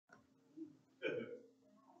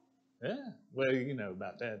Yeah. Well, you know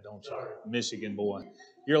about that, don't you? Michigan boy.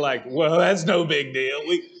 You're like, well, that's no big deal.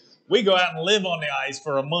 We go out and live on the ice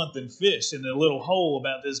for a month and fish in a little hole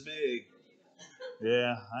about this big.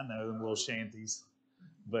 Yeah, I know them little shanties.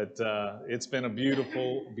 But it's been a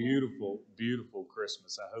beautiful, beautiful, beautiful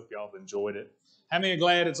Christmas. I hope y'all have enjoyed it. How many are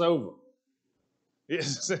glad it's over?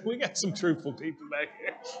 Yes, we got some truthful people back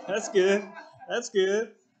here. That's good. That's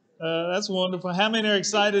good. That's wonderful. How many are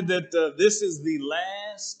excited that this is the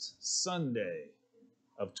last Sunday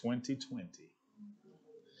of 2020?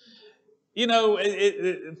 You know,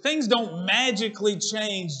 things don't magically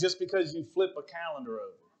change just because you flip a calendar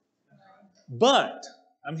over. But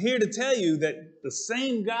I'm here to tell you that the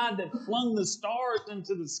same God that flung the stars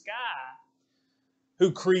into the sky,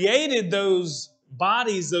 who created those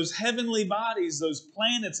bodies, those heavenly bodies, those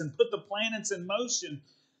planets, and put the planets in motion,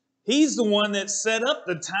 He's the one that set up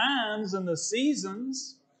the times and the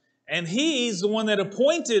seasons, and He's the one that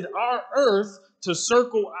appointed our earth to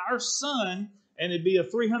circle our sun, and it'd be a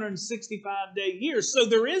 365-day year. So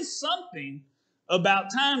there is something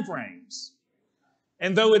about time frames.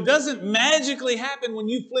 And though it doesn't magically happen when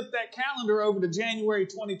you flip that calendar over to January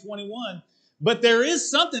 2021, but there is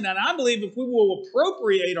something, and I believe if we will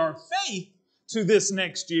appropriate our faith to this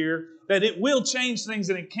next year, that it will change things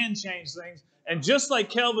and it can change things. And just like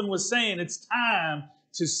Kelvin was saying, it's time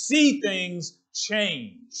to see things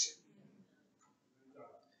change.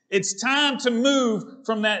 It's time to move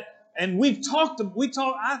from that. And we talked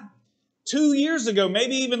 2 years ago,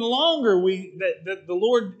 maybe even longer, that the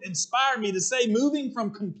Lord inspired me to say, moving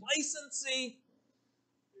from complacency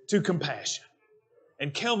to compassion.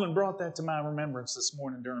 And Kelvin brought that to my remembrance this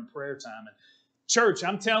morning during prayer time. And church,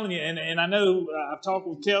 I'm telling you, and I know I've talked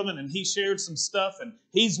with Kelvin, and he shared some stuff, and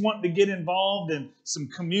he's wanting to get involved in some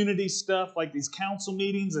community stuff like these council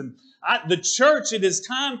meetings. And the church, it is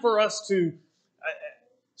time for us to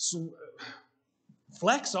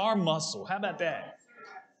flex our muscle. How about that?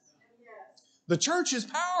 The church is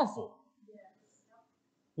powerful.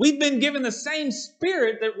 We've been given the same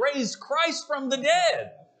Spirit that raised Christ from the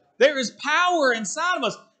dead. There is power inside of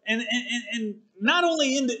us. And not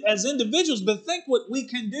only as individuals, but think what we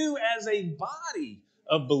can do as a body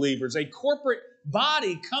of believers, a corporate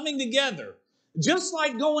body coming together. Just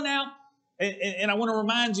like going out, and I want to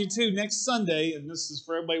remind you too, next Sunday, and this is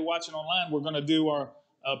for everybody watching online, we're going to do our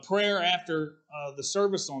prayer after the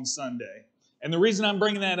service on Sunday. And the reason I'm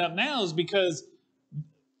bringing that up now is because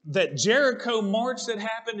that Jericho march that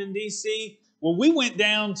happened in D.C., well, we went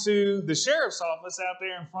down to the sheriff's office out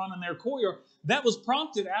there in front in their courtyard. That was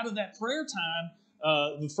prompted out of that prayer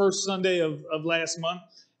time the first Sunday of last month.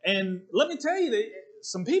 And let me tell you that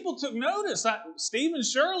some people took notice. Steve and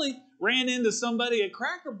Shirley ran into somebody at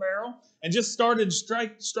Cracker Barrel and just started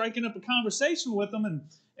striking up a conversation with them.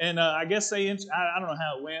 And I guess I don't know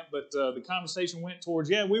how it went, but the conversation went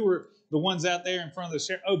towards, we were the ones out there in front of the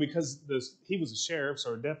sheriff. Oh, because he was a sheriff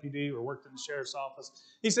or a deputy or worked in the sheriff's office.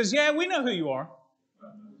 He says, we know who you are.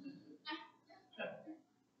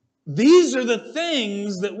 These are the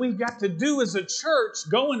things that we've got to do as a church,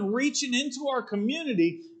 going, reaching into our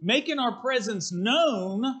community, making our presence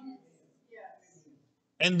known.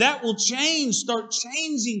 And that will start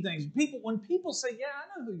changing things. When people say,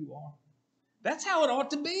 I know who you are. That's how it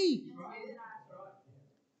ought to be.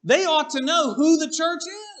 They ought to know who the church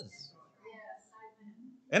is.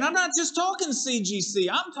 And I'm not just talking CGC.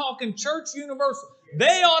 I'm talking Church Universal.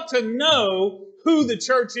 They ought to know who the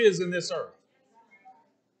church is in this earth.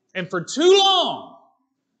 And for too long,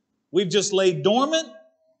 we've just laid dormant.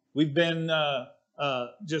 We've been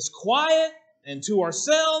just quiet and to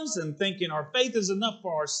ourselves and thinking our faith is enough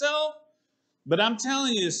for ourselves. But I'm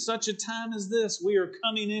telling you, such a time as this, we are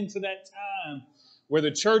coming into that time where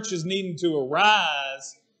the church is needing to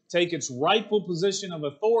arise, take its rightful position of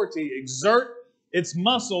authority, exert its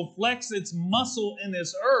muscle, flex its muscle in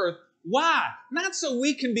this earth. Why? Not so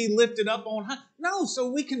we can be lifted up on high. No,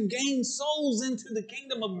 so we can gain souls into the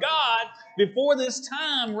kingdom of God before this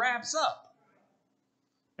time wraps up.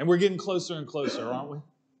 And we're getting closer and closer, aren't we?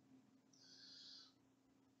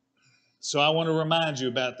 So I want to remind you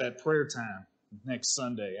about that prayer time next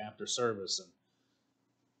Sunday after service, and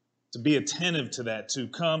to be attentive to that, to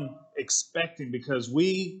come expecting, because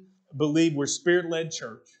we believe we're Spirit-led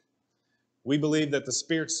church. We believe that the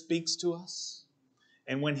Spirit speaks to us.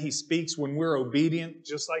 And when He speaks, when we're obedient,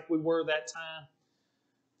 just like we were that time,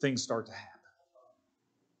 things start to happen.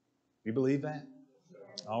 You believe that?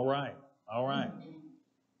 All right. All right.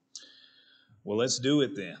 Well, let's do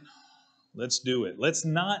it then. Let's do it. Let's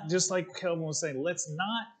not, just like Kelvin was saying, let's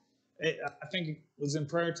not, I think it was in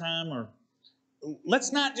prayer time, or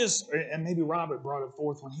let's not just, and maybe Robert brought it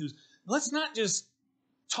forth when he was, let's not just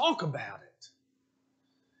Talk about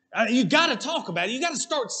it. You got to talk about it. You got to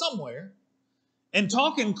start somewhere. And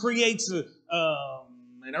talking creates an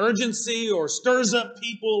urgency or stirs up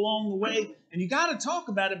people along the way. And you got to talk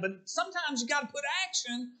about it, but sometimes you got to put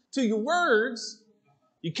action to your words.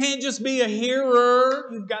 You can't just be a hearer.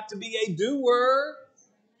 You've got to be a doer.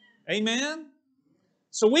 Amen?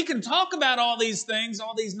 So we can talk about all these things,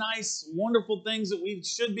 all these nice, wonderful things that we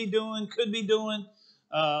should be doing, could be doing,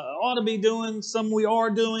 ought to be doing, some we are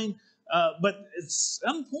doing. But at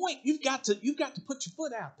some point, you've got to put your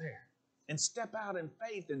foot out there and step out in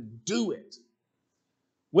faith and do it.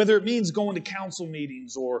 Whether it means going to council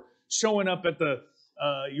meetings or showing up at the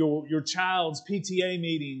your child's PTA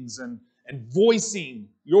meetings and voicing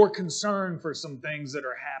your concern for some things that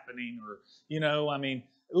are happening, or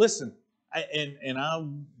listen.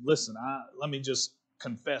 Let me just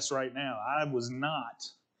confess right now, I was not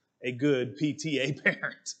a good PTA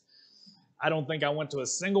parent. I don't think I went to a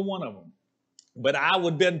single one of them. But I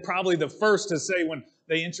would have been probably the first to say when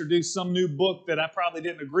they introduced some new book that I probably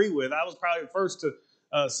didn't agree with, I was probably the first to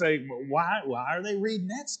say, why are they reading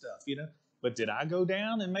that stuff, But did I go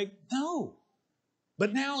down and no.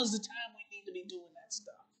 But now is the time we need to be doing that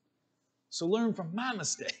stuff. So learn from my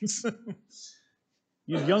mistakes.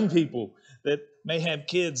 You young people that may have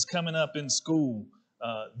kids coming up in school,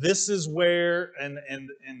 this is where, and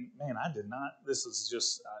man, I did not, this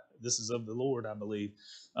is of the Lord, I believe.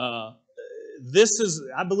 I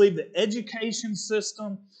believe the education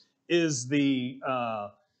system is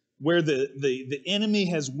where the enemy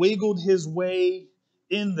has wiggled his way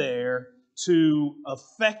in there to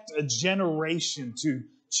affect a generation, to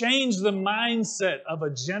change the mindset of a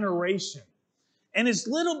generation. And it's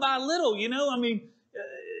little by little,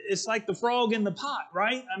 it's like the frog in the pot,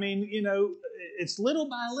 right? It's little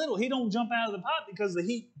by little. He don't jump out of the pot because the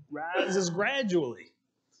heat rises gradually.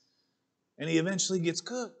 And he eventually gets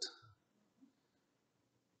cooked.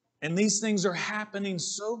 And these things are happening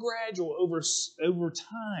so gradual over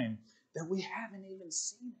time that we haven't even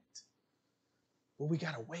seen it. Well, we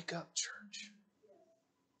got to wake up, church.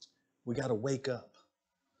 We got to wake up.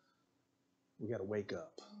 We got to wake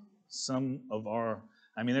up.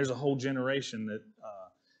 There's a whole generation that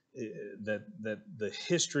the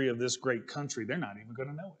history of this great country, they're not even going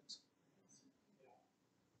to know it.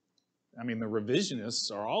 The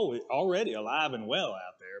revisionists are already alive and well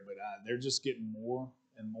out there, but they're just getting more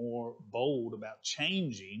and more bold about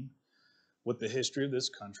changing what the history of this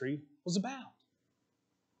country was about.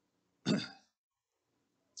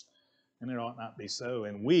 And it ought not be so.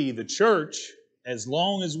 And we, the church, as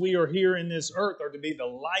long as we are here in this earth, are to be the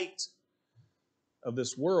light of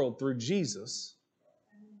this world through Jesus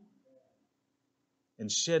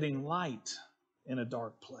and shedding light in a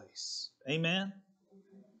dark place. Amen?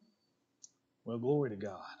 Well, glory to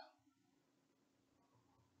God.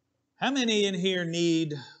 How many in here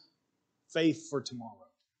need faith for tomorrow?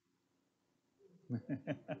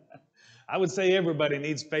 I would say everybody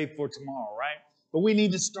needs faith for tomorrow, right? But we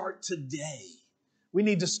need to start today. We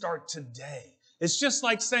need to start today. It's just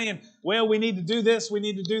like saying, well, we need to do this. We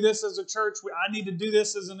need to do this as a church. I need to do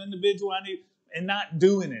this as an individual. And not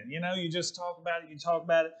doing it. You just talk about it. You talk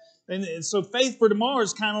about it. And so faith for tomorrow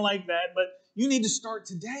is kind of like that. But you need to start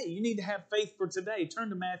today. You need to have faith for today. Turn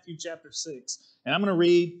to Matthew chapter 6. And I'm going to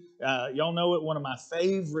read, y'all know it, one of my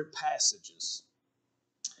favorite passages.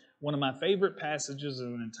 One of my favorite passages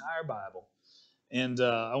in the entire Bible. And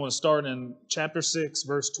I want to start in chapter 6,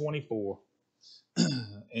 verse 24.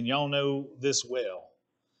 And y'all know this well.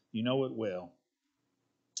 You know it well.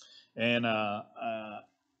 And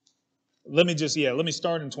let me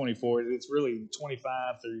start in 24. It's really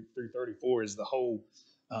 25 through 34 is the whole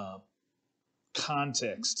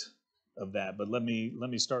context of that. But let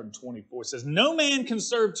me start in 24. It says, "No man can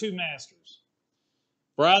serve two masters.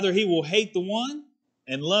 For either he will hate the one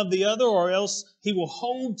and love the other, or else he will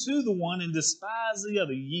hold to the one and despise the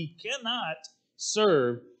other. Ye cannot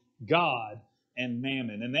serve God and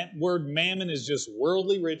mammon." And that word mammon is just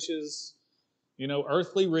worldly riches,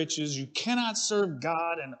 earthly riches. You cannot serve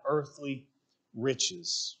God and earthly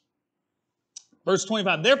riches. Verse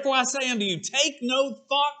 25, "Therefore I say unto you, take no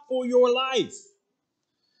thought for your life,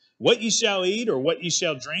 what ye shall eat or what ye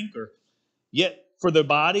shall drink, or yet for the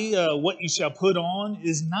body, what you shall put on.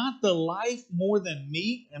 Is not the life more than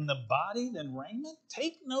meat, and the body than raiment?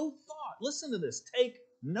 Take no thought." Listen to this. Take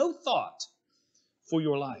no thought for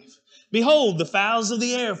your life. "Behold, the fowls of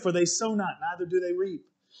the air, for they sow not, neither do they reap,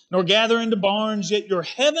 nor gather into barns, yet your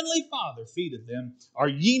heavenly Father feedeth them. Are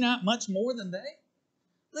ye not much more than they?"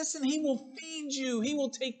 Listen, He will feed you. He will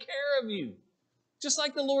take care of you. Just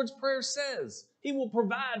like the Lord's Prayer says, He will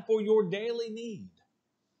provide for your daily need.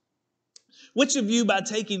 Which of you by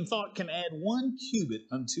taking thought can add 1 cubit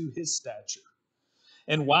unto his stature?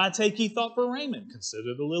 And why take ye thought for raiment?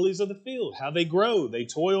 Consider the lilies of the field, how they grow. They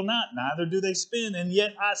toil not, neither do they spin. And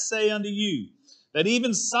yet I say unto you, that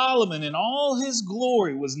even Solomon in all his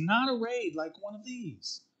glory was not arrayed like one of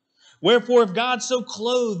these. Wherefore, if God so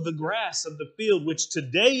clothe the grass of the field, which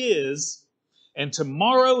today is, and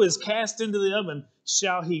tomorrow is cast into the oven,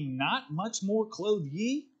 shall he not much more clothe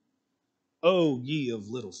ye? O ye of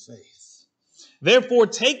little faith. Therefore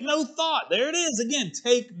take no thought. There it is again.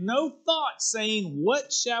 Take no thought, saying,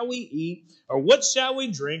 what shall we eat? Or what shall we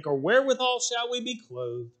drink? Or wherewithal shall we be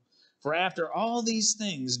clothed? For after all these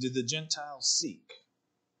things do the Gentiles seek.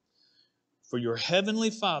 For your heavenly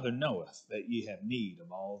Father knoweth that ye have need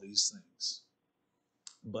of all these things.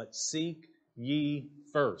 But seek ye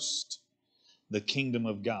first the kingdom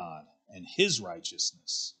of God and his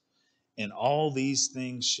righteousness, and all these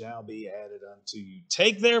things shall be added unto you.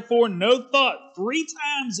 Take therefore no thought. 3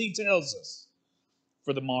 times he tells us,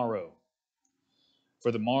 for the morrow.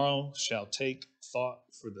 For the morrow shall take thought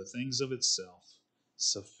for the things of itself.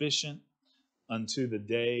 Sufficient unto the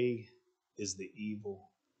day is the evil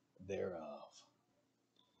thereof.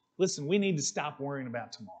 Listen, we need to stop worrying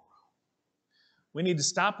about tomorrow. We need to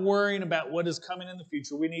stop worrying about what is coming in the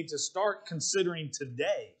future. We need to start considering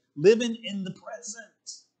today, living in the present.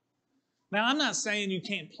 Now, I'm not saying you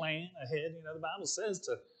can't plan ahead. The Bible says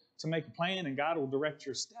to make a plan and God will direct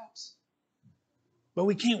your steps. But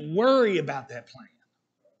we can't worry about that plan.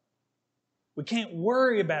 We can't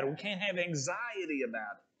worry about it. We can't have anxiety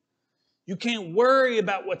about it. You can't worry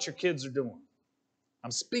about what your kids are doing.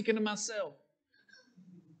 I'm speaking to myself.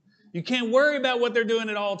 You can't worry about what they're doing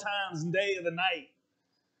at all times and day of the night.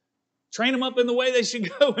 Train them up in the way they should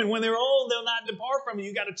go, and when they're old, they'll not depart from you.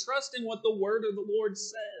 You got to trust in what the word of the Lord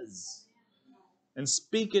says and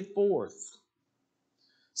speak it forth.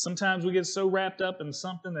 Sometimes we get so wrapped up in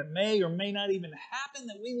something that may or may not even happen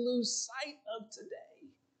that we lose sight of today.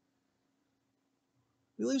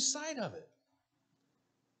 We lose sight of it.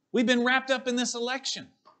 We've been wrapped up in this election.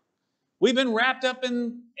 We've been wrapped up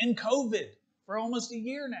in COVID for almost a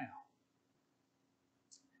year now.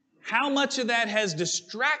 How much of that has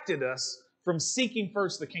distracted us from seeking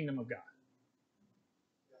first the kingdom of God?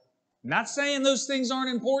 Not saying those things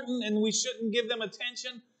aren't important and we shouldn't give them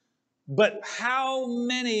attention, but how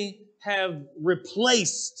many have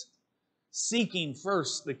replaced seeking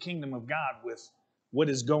first the kingdom of God with what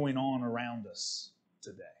is going on around us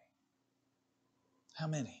today? How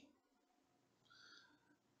many?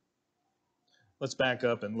 Let's back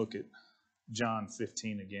up and look at John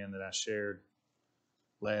 15 again that I shared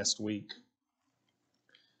last week.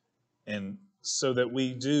 And so that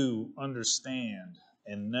we do understand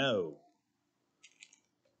and know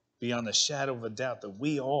beyond the shadow of a doubt that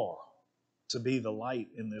we are to be the light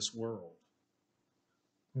in this world.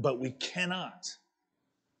 But we cannot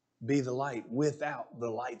be the light without the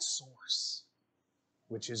light source,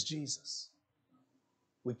 which is Jesus.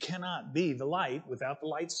 We cannot be the light without the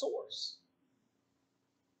light source.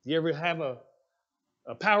 You ever have a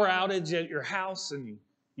power outage at your house and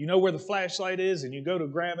you know where the flashlight is and you go to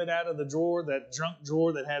grab it out of the drawer, that junk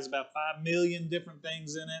drawer that has about 5 million different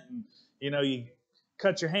things in it, and you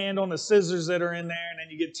cut your hand on the scissors that are in there, and then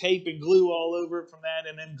you get tape and glue all over it from that,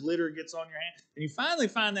 and then glitter gets on your hand. And you finally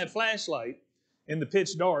find that flashlight in the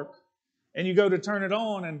pitch dark, and you go to turn it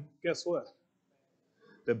on, and guess what?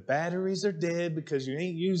 The batteries are dead because you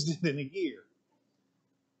ain't used it in a year.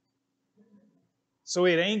 So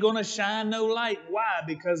it ain't going to shine no light. Why?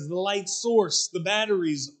 Because the light source, the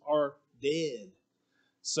batteries are dead.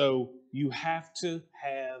 So you have to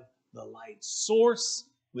have the light source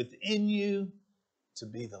within you to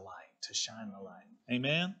be the light, to shine the light.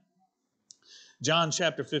 Amen? John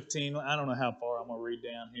chapter 15, I don't know how far I'm going to read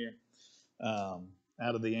down here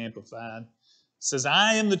out of the Amplified. It says,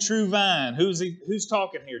 I am the true vine. Who's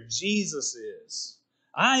talking here? Jesus is.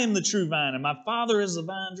 I am the true vine, and my Father is the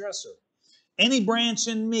vine dresser. Any branch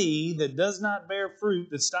in me that does not bear fruit,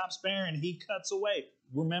 that stops bearing, he cuts away.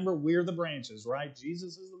 Remember, we're the branches, right?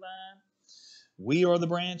 Jesus is the vine. We are the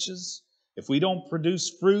branches. If we don't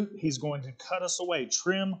produce fruit, he's going to cut us away,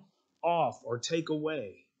 trim off, or take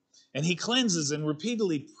away. And he cleanses and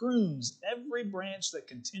repeatedly prunes every branch that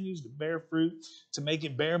continues to bear fruit to make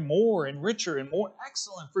it bear more and richer and more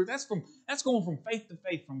excellent fruit. That's going from faith to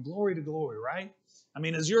faith, from glory to glory, right? I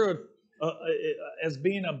mean, as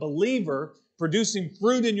being a believer, producing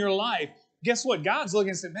fruit in your life, guess what? God's looking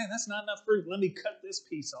and saying, man, that's not enough fruit. Let me cut this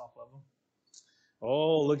piece off of them.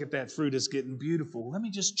 Oh, look at that fruit. It's getting beautiful. Let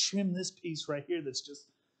me just trim this piece right here that's just...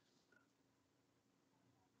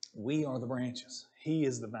 We are the branches. He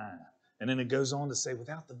is the vine. And then it goes on to say,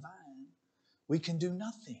 without the vine, we can do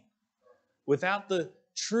nothing. Without the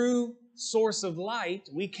true source of light,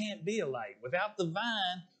 we can't be a light. Without the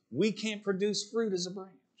vine, we can't produce fruit as a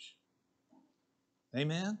branch.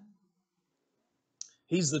 Amen?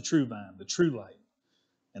 He's the true vine, the true light.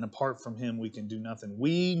 And apart from Him, we can do nothing.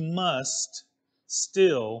 We must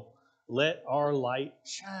still let our light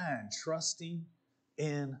shine, trusting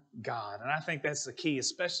in God. And I think that's the key,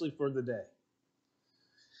 especially for the day.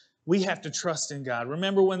 We have to trust in God.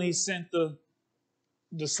 Remember when He sent the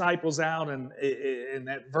disciples out, and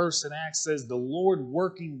that verse in Acts says, the Lord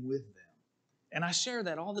working with them. And I share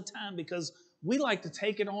that all the time because we like to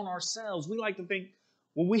take it on ourselves. We like to think,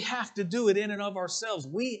 well, we have to do it in and of ourselves.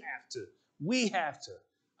 We have to.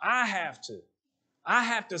 I have to. I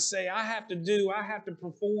have to say, I have to do, I have to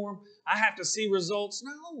perform, I have to see results.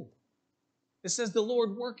 No. It says the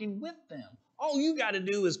Lord working with them. All you got to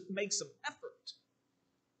do is make some effort.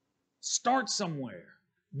 Start somewhere.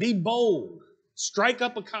 Be bold. Strike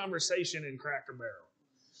up a conversation in Cracker Barrel.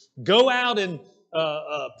 Go out and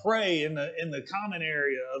pray in the common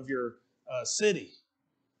area of your city.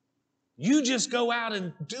 You just go out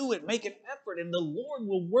and do it. Make an effort, and the Lord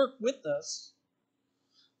will work with us,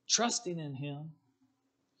 trusting in Him.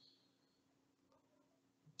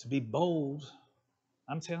 To be bold.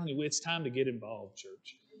 I'm telling you, it's time to get involved,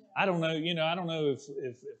 church. I don't know, I don't know if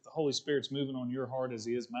the Holy Spirit's moving on your heart as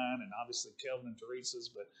He is mine, and obviously Kelvin and Teresa's,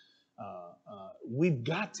 but we've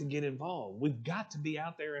got to get involved. We've got to be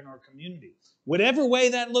out there in our community. Whatever way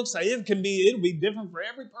that looks like, it'll be different for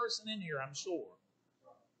every person in here, I'm sure.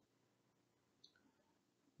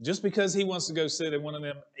 Just because he wants to go sit in one of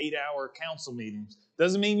them 8-hour council meetings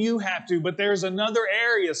doesn't mean you have to, but there's another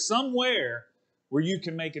area somewhere where you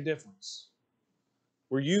can make a difference,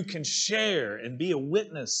 where you can share and be a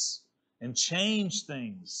witness and change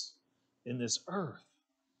things in this earth,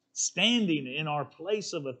 standing in our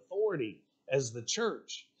place of authority as the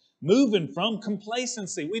church, moving from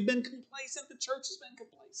complacency. We've been complacent. The church has been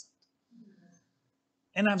complacent.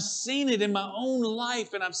 And I've seen it in my own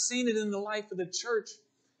life, and I've seen it in the life of the church.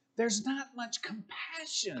 There's not much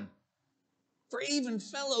compassion for even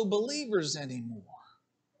fellow believers anymore.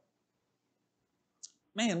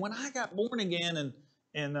 Man, when I got born again,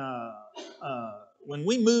 and when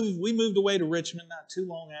we moved away to Richmond not too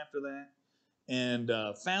long after that, and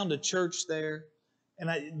found a church there.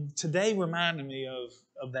 And today reminded me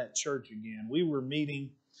of that church again. We were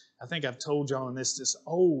meeting, I think I've told y'all in this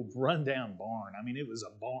old rundown barn. I mean, it was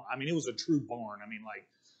a barn. I mean, it was a true barn. I mean,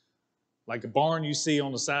 like a barn you see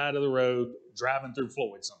on the side of the road driving through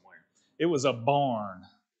Floyd somewhere. It was a barn,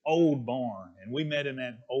 old barn. And we met in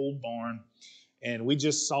that old barn. And we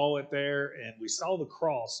just saw it there, and we saw the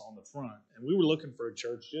cross on the front. And we were looking for a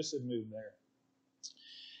church, just had moved there.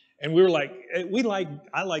 And we were like,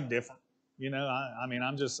 I like different.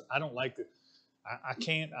 I don't like the, I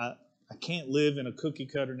can't live in a cookie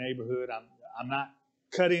cutter neighborhood. I'm not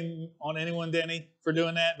cutting on anyone, Denny, for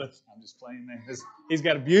doing that, but I'm just playing there. He's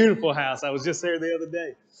got a beautiful house. I was just there the other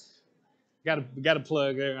day. Got to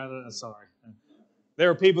plug there. Sorry. There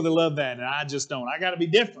are people that love that, and I just don't. I got to be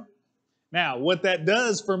different. Now, what that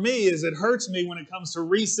does for me is it hurts me when it comes to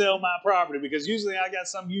resell my property, because usually I got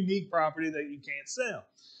some unique property that you can't sell.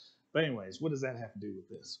 But anyways, what does that have to do with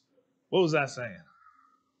this? What was I saying?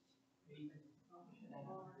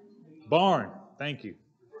 Barn. Thank you.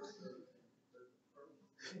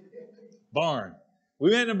 Barn.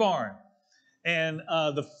 We went in a barn. And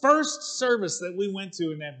the first service that we went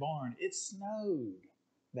to in that barn, it snowed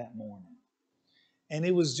that morning. And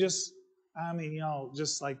it was just, y'all,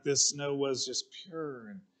 just like this snow was, just pure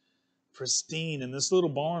and pristine. And this little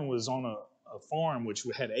barn was on a farm which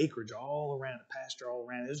had acreage all around it, pasture all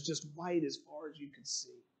around it. It was just white as far as you could see.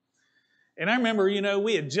 And I remember,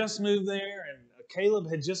 we had just moved there, and Caleb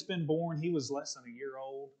had just been born. He was less than a year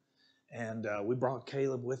old. And we brought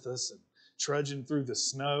Caleb with us and trudging through the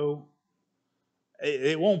snow.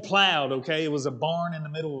 It won't plowed, okay? It was a barn in the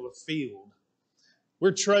middle of a field.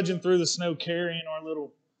 We're trudging through the snow carrying our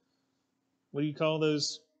little, what do you call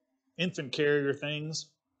those? Infant carrier things.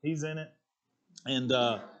 He's in it. And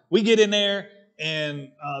we get in there,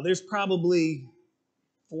 and there's probably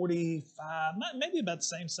 45, maybe about the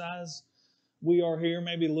same size we are here,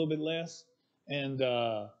 maybe a little bit less. And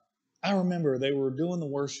I remember they were doing the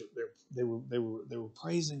worship. They were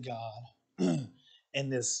praising God.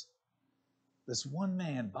 And this one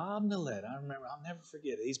man, Bob Nillette, I remember, I'll never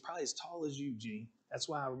forget it. He's probably as tall as you, Gene. That's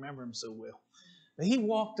why I remember him so well. But he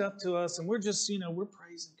walked up to us, and we're just, we're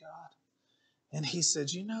praising God. And he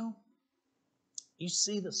said, you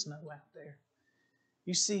see the snow out there?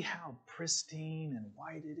 You see how pristine and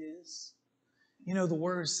white it is? The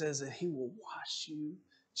word says that He will wash you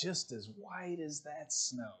just as white as that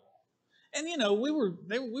snow. And we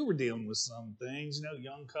were dealing with some things,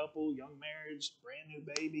 young couple, young marriage, brand new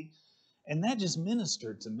baby, and that just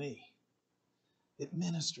ministered to me. It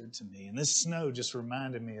ministered to me, and this snow just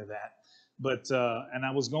reminded me of that. But and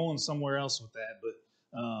I was going somewhere else with that, but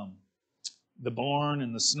the barn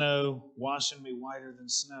and the snow, washing me whiter than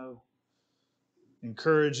snow,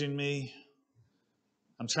 encouraging me.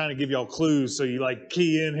 I'm trying to give y'all clues so you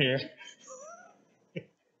key in here.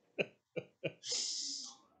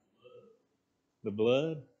 The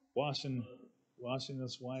blood washing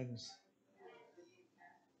us white.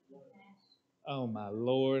 Oh my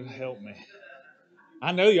Lord, help me.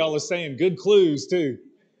 I know y'all are saying good clues too.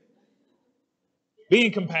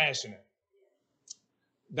 Being compassionate.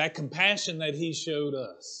 That compassion that he showed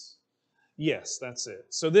us. Yes, that's it.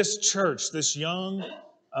 So this church, this young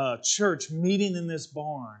church meeting in this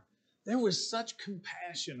barn, there was such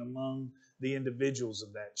compassion among the individuals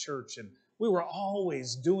of that church. And we were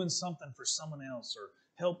always doing something for someone else or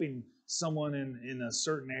helping someone in a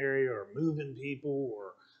certain area or moving people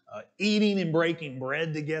or eating and breaking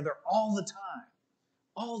bread together all the time.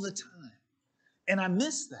 All the time. And I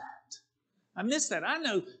miss that. I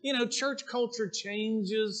know, church culture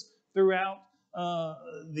changes throughout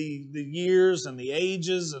the years and the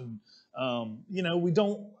ages. And, we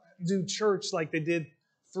don't do church like they did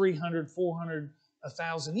 300, 400,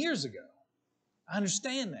 1,000 years ago. I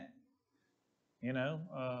understand that.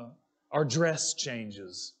 Our dress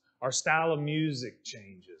changes. Our style of music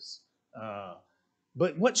changes.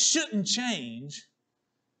 But what shouldn't change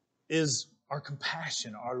is our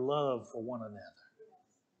compassion, our love for one another.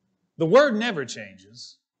 The word never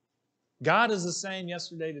changes. God is the same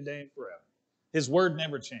yesterday, today, and forever. His word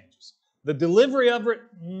never changes. The delivery of it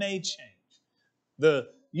may change. The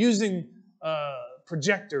using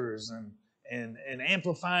projectors and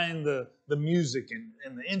amplifying the music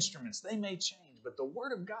and the instruments, they may change. But the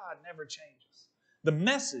word of God never changes. The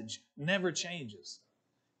message never changes.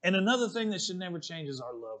 And another thing that should never change is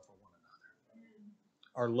our love for one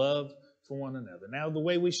another. Our love for one another. Now, the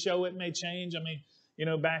way we show it may change.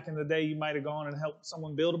 Back in the day, you might have gone and helped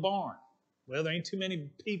someone build a barn. Well, there ain't too many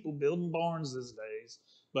people building barns these days.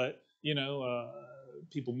 But,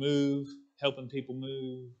 people move, helping people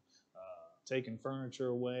move, taking furniture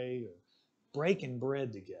away, or breaking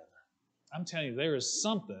bread together. I'm telling you, there is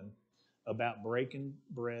something about breaking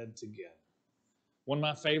bread together. One of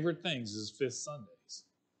my favorite things is Fifth Sundays,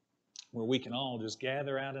 where we can all just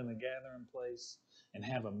gather out in the gathering place and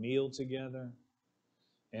have a meal together.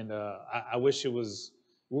 And I wish it was,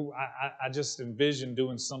 I just envision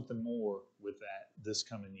doing something more with that this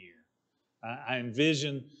coming year. I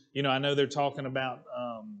envision, I know they're talking about,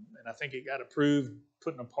 and I think it got approved,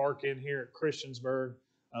 putting a park in here at Christiansburg,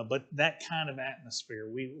 but that kind of atmosphere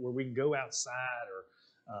where we can go outside or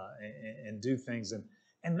and do things.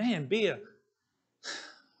 And man,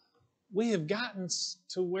 we have gotten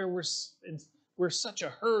to where we're such a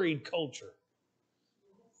hurried culture.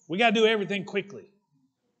 We got to do everything quickly.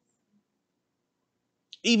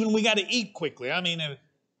 Even we got to eat quickly.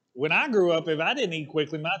 When I grew up, if I didn't eat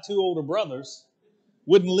quickly, my two older brothers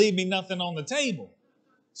wouldn't leave me nothing on the table.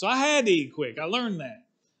 So I had to eat quick. I learned that.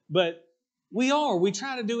 But we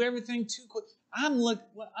try to do everything too quick. I'm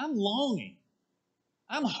longing.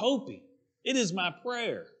 I'm hoping. It is my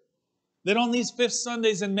prayer that on these Fifth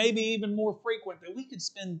Sundays and maybe even more frequent, that we could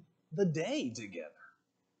spend the day together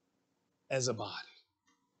as a body.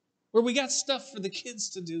 Where we got stuff for the kids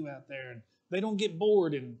to do out there and they don't get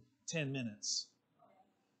bored in 10 minutes.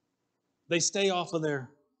 They stay off of their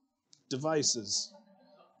devices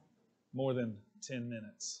more than 10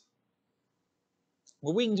 minutes.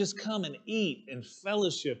 Where we can just come and eat and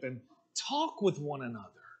fellowship and talk with one another.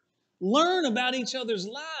 Learn about each other's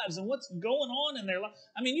lives and what's going on in their life.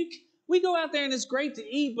 We go out there and it's great to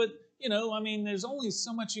eat, but, there's only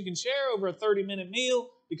so much you can share over a 30-minute meal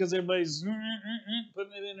because everybody's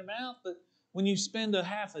putting it in their mouth. But when you spend a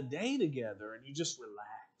half a day together and you just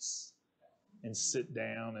relax and sit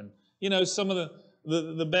down and, some of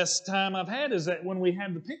the best time I've had is that when we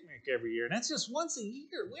have the picnic every year. And that's just once a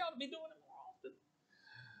year. We ought to be doing it more often.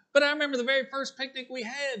 But I remember the very first picnic we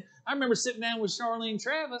had, I remember sitting down with Charlene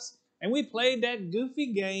Travis and we played that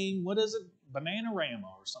goofy game. What is it?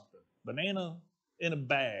 Bananarama or something. Banana in a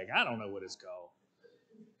bag. I don't know what it's called.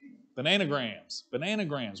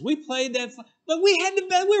 Bananagrams. We played that, but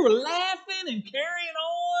we were laughing and carrying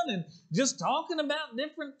on and just talking about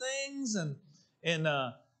different things and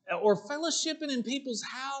or fellowshipping in people's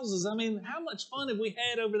houses. How much fun have we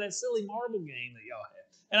had over that silly marble game that y'all had?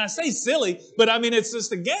 And I say silly, but it's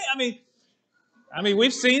just a game.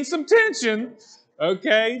 We've seen some tension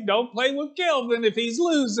Okay, don't play with Kelvin if he's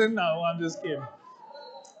losing. No, I'm just kidding.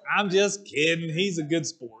 I'm just kidding. He's a good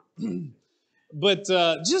sport. But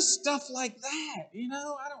just stuff like that,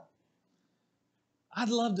 I'd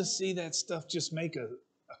love to see that stuff just make a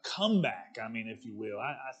comeback. I mean, if you will.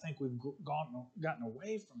 I think we've gotten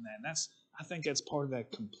away from that. And I think that's part of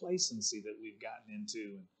that complacency that we've gotten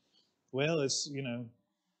into. Well, it's,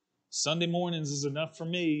 Sunday mornings is enough for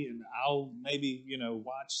me, and I'll maybe,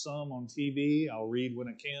 watch some on TV. I'll read when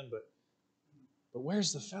I can, but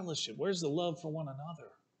where's the fellowship? Where's the love for one another?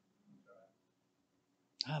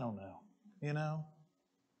 I don't know.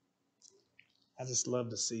 I just love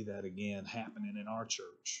to see that again happening in our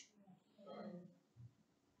church.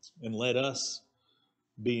 And let us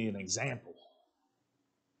be an example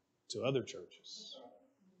to other churches.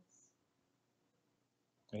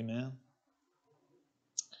 Amen.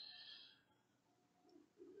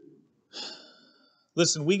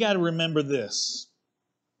 Listen, we got to remember this,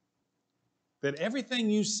 that everything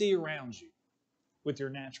you see around you with your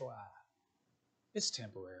natural eye, it's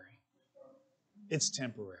temporary. It's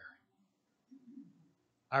temporary.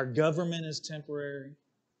 Our government is temporary.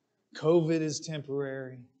 COVID is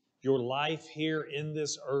temporary. Your life here in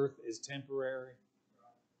this earth is temporary.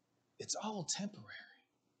 It's all temporary.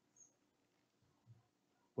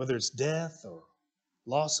 Whether it's death or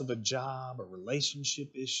loss of a job or relationship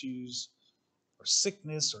issues or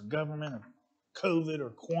sickness or government or COVID or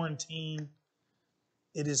quarantine,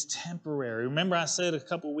 it is temporary. Remember I said a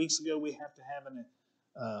couple of weeks ago we have to have an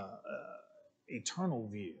eternal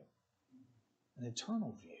view. An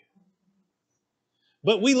eternal view.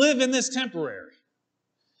 But we live in this temporary.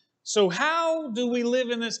 So how do we live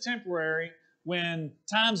in this temporary when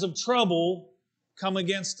times of trouble come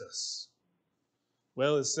against us?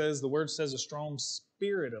 Well, the word says a strong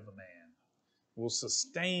spirit of a man will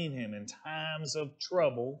sustain him in times of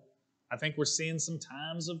trouble. I think we're seeing some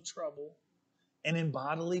times of trouble. And in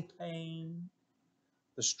bodily pain,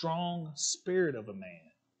 the strong spirit of a man.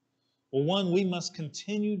 Well, one, we must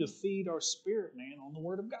continue to feed our spirit man on the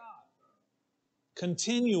Word of God.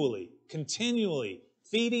 Continually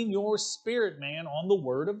feeding your spirit man on the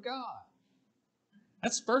Word of God.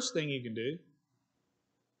 That's the first thing you can do.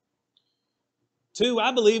 Two,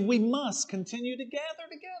 I believe we must continue to gather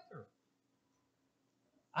together.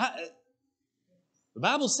 The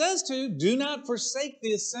Bible says to, do not forsake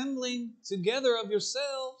the assembling together of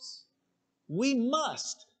yourselves. We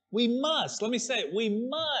must, let me say it, we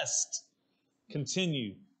must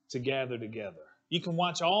continue to gather together. You can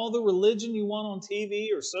watch all the religion you want on TV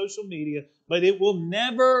or social media, but it will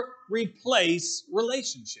never replace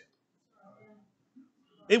relationship.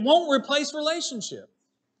 It won't replace relationship.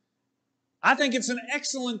 I think it's an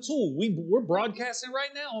excellent tool. We're broadcasting right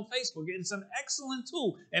now on Facebook. It's an excellent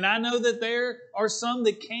tool. And I know that there are some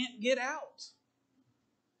that can't get out.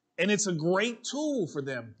 And it's a great tool for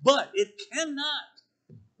them. But it cannot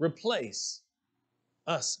replace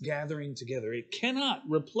us gathering together. It cannot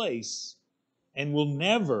replace and will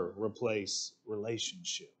never replace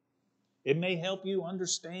relationship. It may help you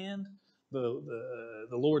understand the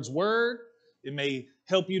Lord's Word. It may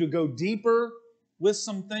help you to go deeper with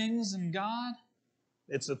some things in God.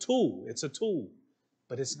 It's a tool,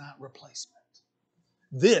 but it's not replacement.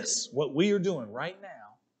 This, what we are doing right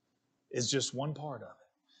now, is just one part of it.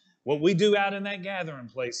 What we do out in that gathering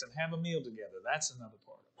place and have a meal together, that's another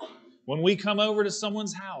part of it. When we come over to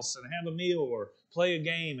someone's house and have a meal or play a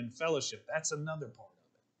game and fellowship, that's another part of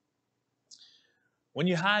it. When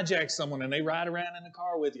you hijack someone and they ride around in the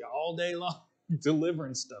car with you all day long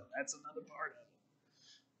delivering stuff, that's another part of it.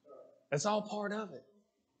 That's all part of it.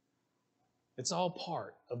 It's all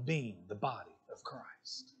part of being the body of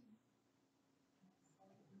Christ.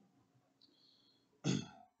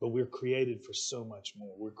 But we're created for so much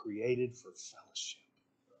more. We're created for fellowship.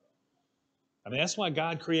 I mean, that's why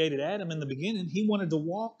God created Adam in the beginning. He wanted to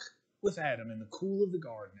walk with Adam in the cool of the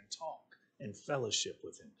garden and talk and fellowship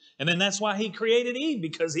with him. And then that's why he created Eve,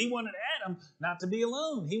 because he wanted Adam not to be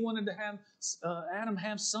alone. He wanted to have Adam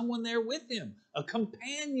have someone there with him, a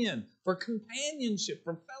companion, for companionship,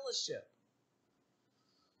 for fellowship.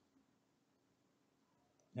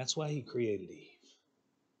 That's why he created Eve.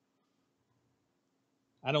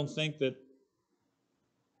 I don't think that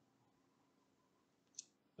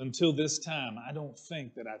until this time, I don't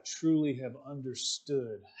think that I truly have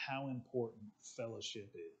understood how important fellowship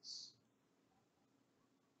is.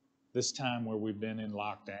 This time where we've been in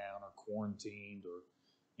lockdown or quarantined or,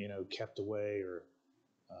 kept away or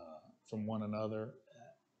from one another,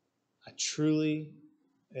 I truly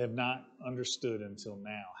have not understood until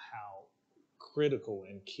now how critical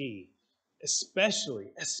and key,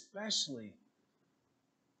 especially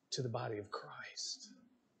to the body of Christ.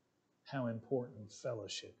 How important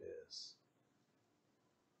fellowship is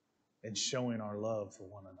and showing our love for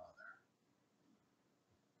one another.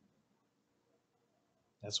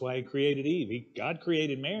 That's why He created Eve. God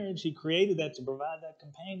created marriage. He created that to provide that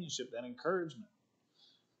companionship, that encouragement.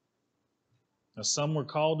 Now, some were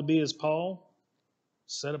called to be as Paul,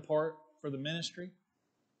 set apart for the ministry.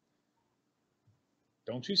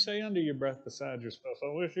 Don't you say under your breath beside your spouse,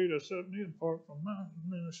 I wish He'd have set me apart from my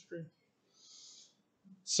ministry.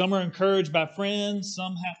 Some are encouraged by friends.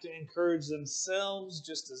 Some have to encourage themselves,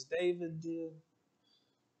 just as David did.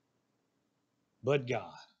 But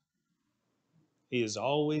God, He is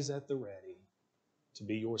always at the ready to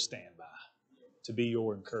be your standby, to be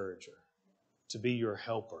your encourager, to be your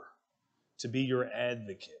helper, to be your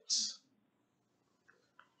advocate,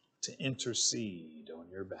 to intercede on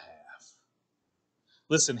your behalf.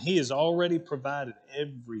 Listen, He has already provided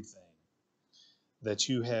everything that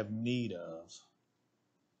you have need of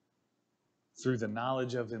through the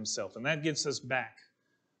knowledge of Himself. And that gets us back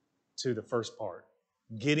to the first part,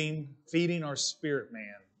 feeding our spirit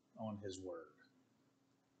man on His Word.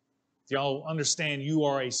 Y'all understand you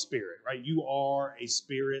are a spirit, right? You are a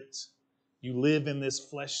spirit. You live in this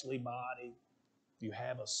fleshly body. You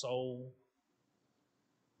have a soul.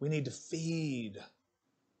 We need to feed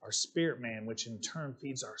our spirit man, which in turn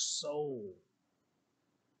feeds our soul,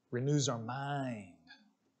 renews our mind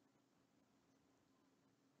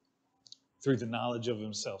through the knowledge of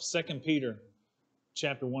Himself. 2 Peter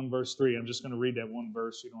chapter 1, verse 3. I'm just going to read that one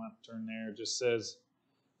verse. You don't have to turn there. It just says,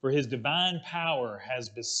 for His divine power has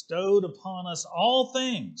bestowed upon us all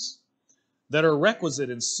things that are requisite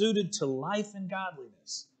and suited to life and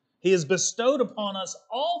godliness. He has bestowed upon us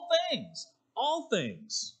all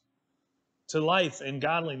things to life and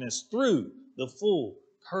godliness through the full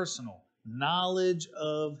personal knowledge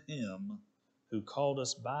of Him who called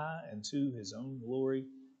us by and to His own glory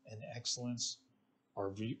and excellence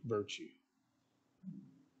or virtue.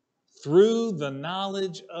 Through the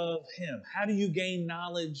knowledge of Him. How do you gain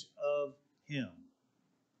knowledge of Him?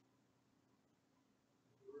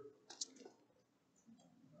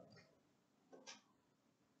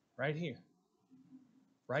 Right here.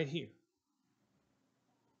 Right here.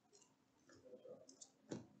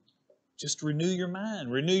 Just renew your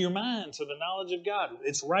mind. Renew your mind to the knowledge of God.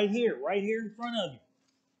 It's right here in front of you.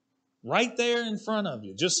 Right there in front of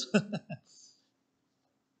you. Just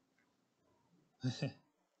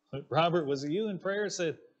Robert, was it you in prayer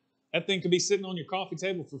said that thing could be sitting on your coffee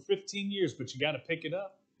table for 15 years, but you got to pick it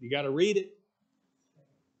up. You got to read it.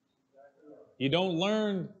 You don't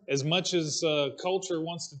learn as much as culture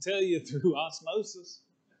wants to tell you through osmosis.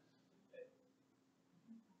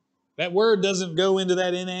 That word doesn't go into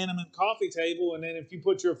that inanimate coffee table, and then if you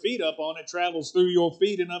put your feet up on it, travels through your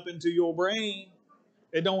feet and up into your brain.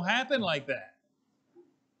 It don't happen like that.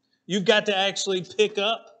 You've got to actually pick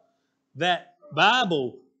up that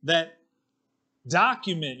Bible, that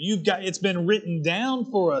document. It's been written down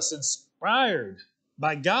for us, inspired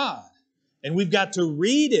by God. And we've got to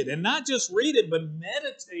read it, and not just read it, but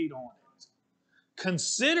meditate on it.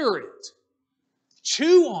 Consider it.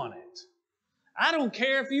 Chew on it. I don't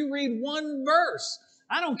care if you read one verse.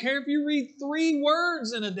 I don't care if you read 3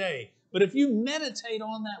 words in a day. But if you meditate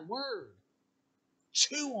on that word,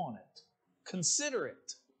 chew on it, consider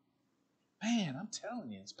it. Man, I'm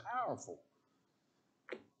telling you, it's powerful.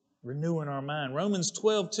 Renewing our mind. Romans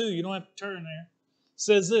 12:2, you don't have to turn there,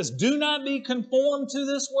 says this, do not be conformed to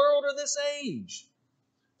this world or this age,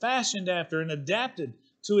 fashioned after and adapted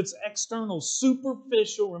to its external,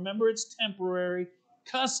 superficial, remember it's temporary,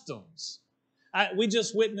 customs. We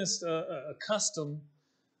just witnessed a custom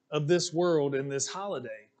of this world in this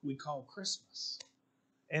holiday we call Christmas.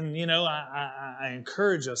 And, you know, I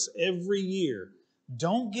encourage us every year,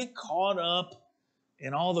 don't get caught up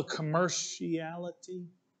in all the commerciality.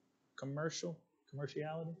 Commerciality?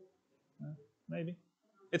 Maybe.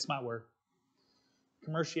 It's my word.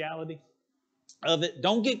 Commerciality of it.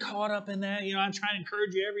 Don't get caught up in that. You know, I'm trying to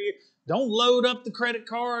encourage you every year. Don't load up the credit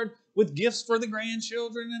card with gifts for the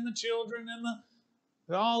grandchildren and the children and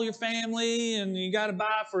all your family, and you got to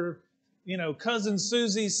buy for, you know, cousin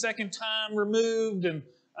Susie's second time removed. And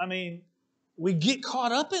I mean, we get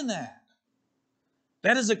caught up in that.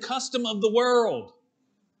 That is a custom of the world.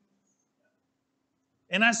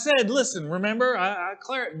 And I said, listen, remember, I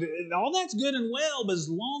clarified, all that's good and well, but as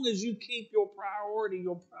long as you keep your priority.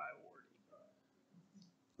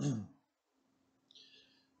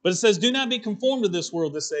 But it says, do not be conformed to this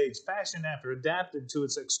world, this age, fashioned after, adapted to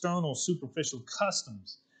its external, superficial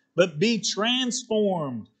customs, but be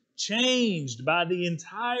transformed, changed by the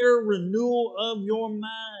entire renewal of your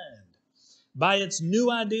mind, by its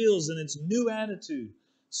new ideals and its new attitude,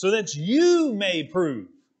 so that you may prove.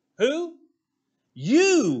 Who?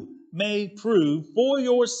 You may prove for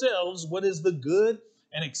yourselves what is the good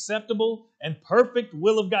and acceptable and perfect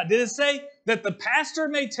will of God. Did it say that the pastor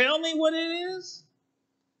may tell me what it is?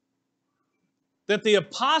 That the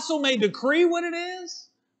apostle may decree what it is?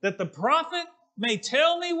 That the prophet may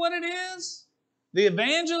tell me what it is? The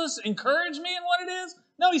evangelist encourage me in what it is?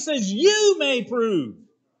 No, he says you may prove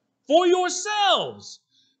for yourselves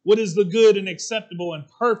what is the good and acceptable and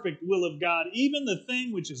perfect will of God, even the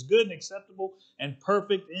thing which is good and acceptable and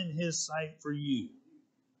perfect in His sight for you.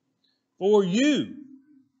 For you.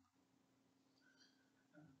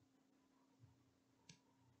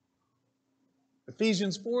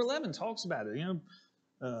 Ephesians 4:11 talks about it.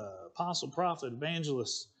 Apostle, prophet,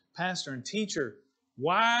 evangelist, pastor, and teacher.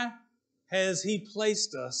 Why has He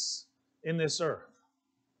placed us in this earth?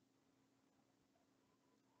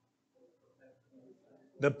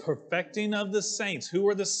 The perfecting of the saints. Who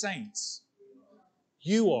are the saints?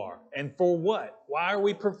 You are. And for what? Why are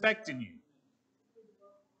we perfecting you?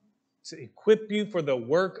 To equip you for the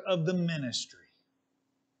work of the ministry.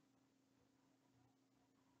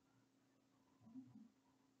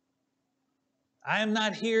 I am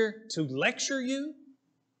not here to lecture you.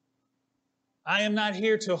 I am not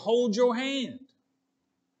here to hold your hand.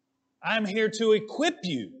 I am here to equip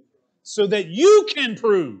you so that you can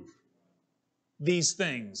prove these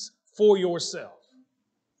things for yourself.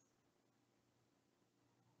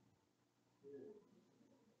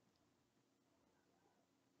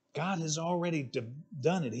 God has already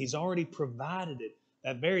done it. He's already provided it.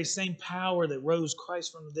 That very same power that rose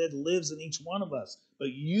Christ from the dead lives in each one of us.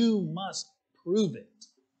 But you must prove it.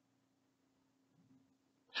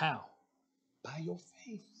 How? By your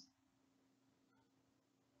faith.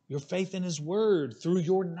 Your faith in His Word, through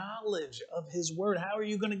your knowledge of His Word. How are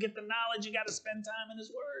you going to get the knowledge? You got to spend time in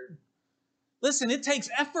His Word. Listen, it takes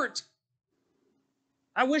effort.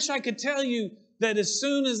 I wish I could tell you that as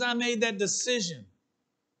soon as I made that decision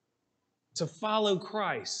to follow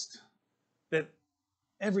Christ, that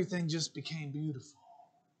everything just became beautiful.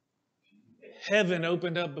 Heaven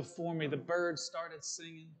opened up before me. The birds started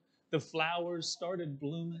singing. The flowers started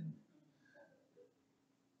blooming.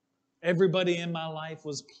 Everybody in my life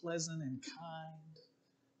was pleasant and kind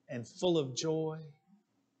and full of joy.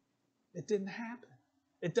 It didn't happen.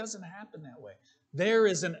 It doesn't happen that way. There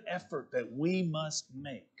is an effort that we must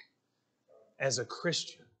make as a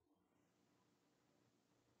Christian.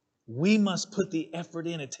 We must put the effort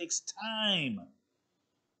in. It takes time.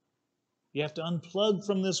 You have to unplug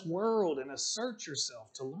from this world and assert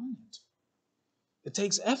yourself to learn it. It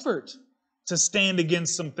takes effort to stand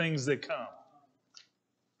against some things that come.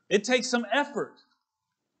 It takes some effort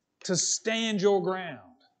to stand your ground.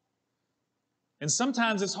 And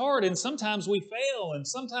sometimes it's hard, and sometimes we fail, and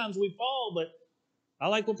sometimes we fall, but I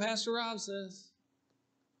like what Pastor Rob says.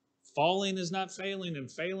 Falling is not failing,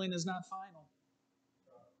 and failing is not final.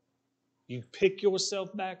 You pick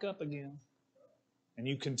yourself back up again, and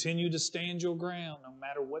you continue to stand your ground no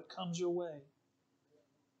matter what comes your way.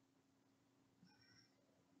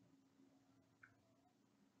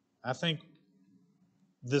 I think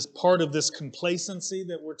this part of this complacency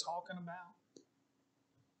that we're talking about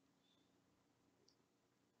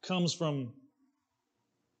comes from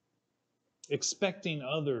expecting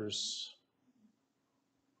others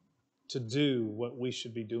to do what we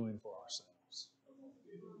should be doing for ourselves.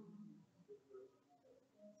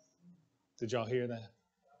 Did y'all hear that?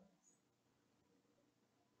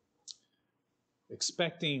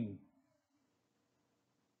 Expecting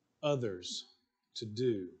others to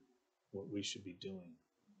do what we should be doing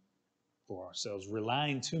for ourselves.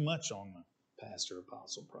 Relying too much on the pastor,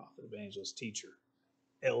 apostle, prophet, evangelist, teacher,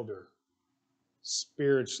 elder,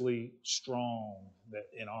 spiritually strong that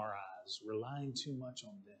in our eyes, relying too much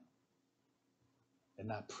on them and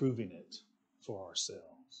not proving it for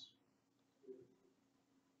ourselves.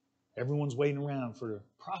 Everyone's waiting around for the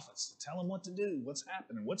prophets to tell them what to do, what's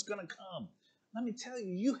happening, what's going to come. Let me tell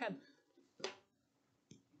you,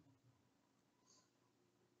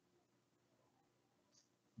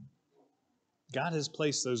 God has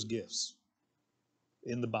placed those gifts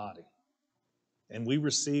in the body. And we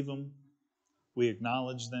receive them. We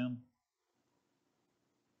acknowledge them.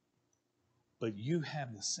 But you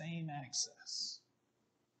have the same access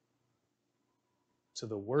to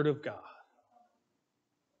the Word of God.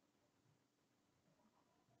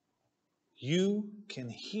 You can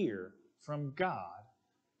hear from God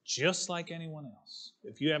just like anyone else.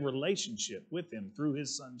 If you have a relationship with Him through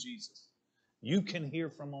His Son Jesus, you can hear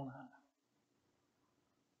from on high.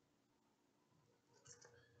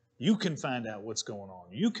 You can find out what's going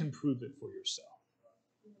on. You can prove it for yourself.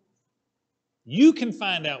 You can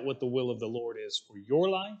find out what the will of the Lord is for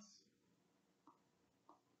your life.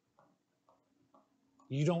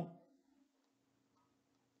 You don't.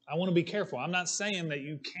 I want to be careful. I'm not saying that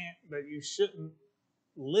you can't, that you shouldn't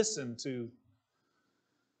listen to.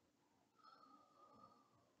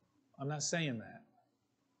 I'm not saying that.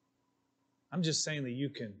 I'm just saying that you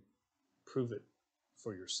can prove it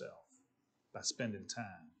for yourself by spending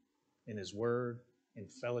time in His Word, in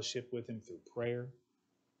fellowship with Him through prayer.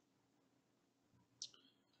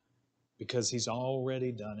 Because He's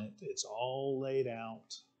already done it. It's all laid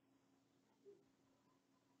out.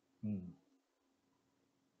 You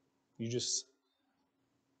just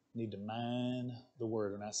need to mine the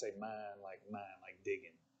Word. When I say mine, like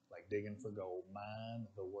digging for gold. Mine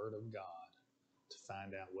the Word of God to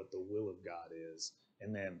find out what the will of God is.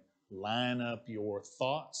 And then line up your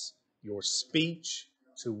thoughts, your speech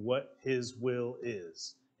to what His will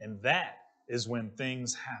is. And that is when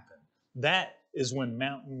things happen. That is when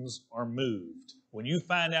mountains are moved. When you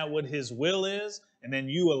find out what His will is, and then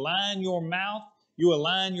you align your mouth, you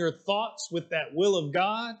align your thoughts with that will of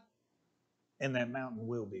God, and that mountain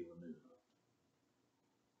will be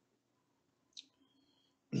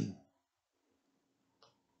removed.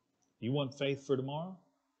 You want faith for tomorrow?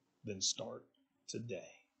 Then start today.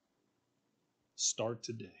 Start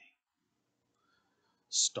today.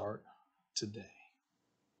 Start today.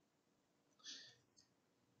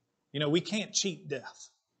 You know, we can't cheat death,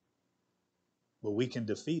 but we can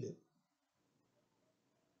defeat it.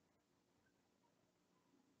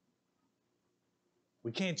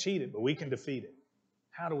 We can't cheat it, but we can defeat it.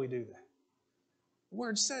 How do we do that? The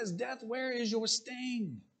Word says, death, where is your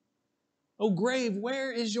sting? O grave,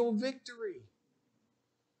 where is your victory?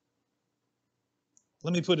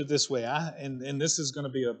 Let me put it this way, and this is going to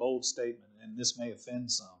be a bold statement, and this may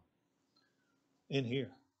offend some in here.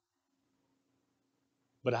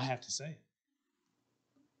 But I have to say it.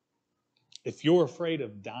 If you're afraid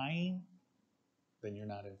of dying, then you're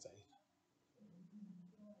not in faith.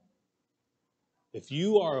 If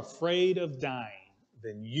you are afraid of dying,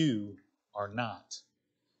 then you are not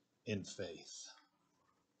in faith.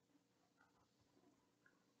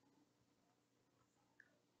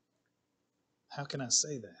 How can I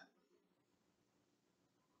say that?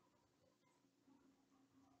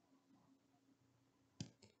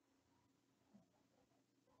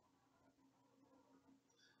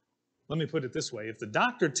 Let me put it this way. If the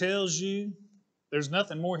doctor tells you there's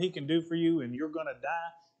nothing more he can do for you and you're going to die,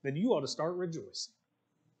 then you ought to start rejoicing.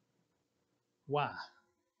 Why?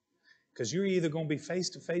 Because you're either going to be face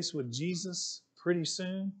to face with Jesus pretty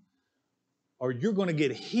soon, or you're going to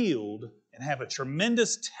get healed and have a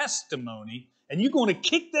tremendous testimony, and you're going to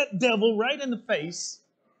kick that devil right in the face.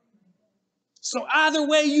 So either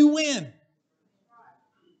way, you win.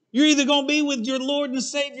 You're either going to be with your Lord and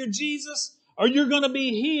Savior Jesus, or you're going to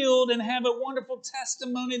be healed and have a wonderful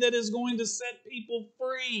testimony that is going to set people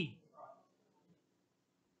free.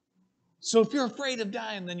 So if you're afraid of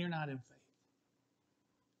dying, then you're not in faith.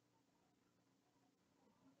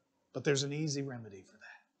 But there's an easy remedy for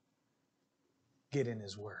that. Get in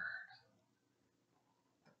His Word.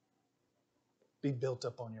 Be built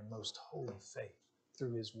up on your most holy faith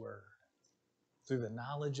through His Word, through the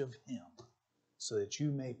knowledge of Him, so that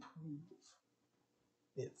you may prove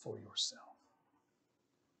it for yourself.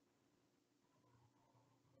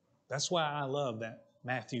 That's why I love that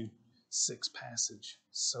Matthew 6 passage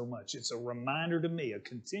so much. It's a reminder to me, a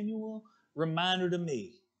continual reminder to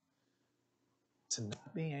me to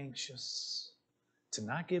not be anxious, to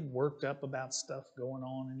not get worked up about stuff going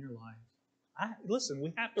on in your life. Listen,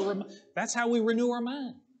 we have to, that's how we renew our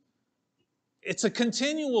mind. It's a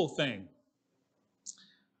continual thing.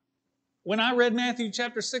 When I read Matthew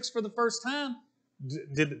chapter 6 for the first time,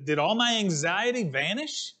 did all my anxiety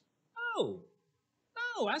vanish? No.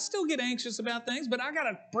 No, I still get anxious about things, but I got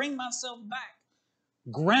to bring myself back,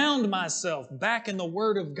 ground myself back in the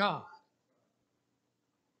Word of God.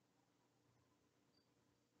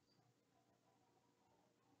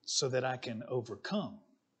 So that I can overcome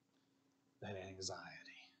that anxiety.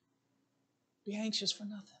 Be anxious for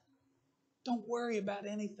nothing. Don't worry about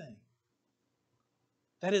anything.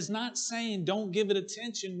 That is not saying don't give it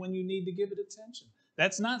attention when you need to give it attention.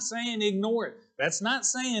 That's not saying ignore it. That's not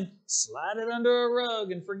saying slide it under a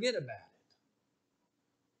rug and forget about it.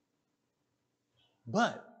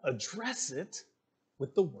 But address it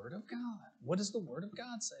with the Word of God. What does the Word of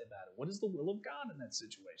God say about it? What is the will of God in that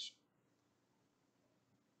situation?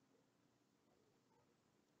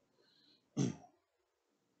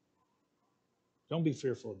 Don't be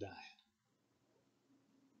fearful of dying.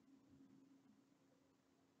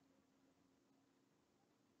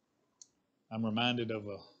 I'm reminded of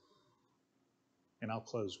and I'll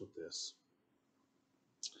close with this,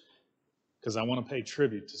 because I want to pay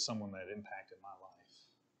tribute to someone that impacted my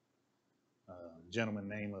life. A gentleman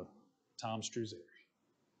named Tom Struzeri.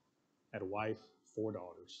 Had a wife, 4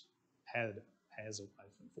 daughters. Has a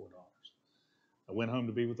wife and 4 daughters. I went home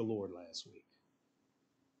to be with the Lord last week.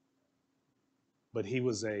 But he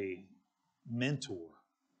was a mentor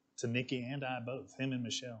to Nikki and I both, him and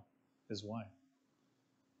Michelle, his wife.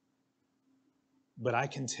 But I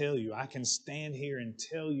can tell you, I can stand here and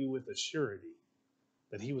tell you with a surety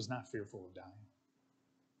that he was not fearful of dying.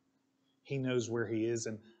 He knows where he is.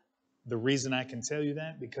 And the reason I can tell you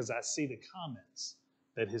that, because I see the comments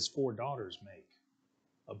that his 4 daughters make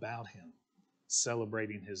about him,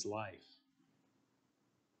 celebrating his life,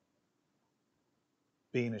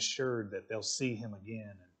 being assured that they'll see him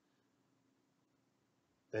again, and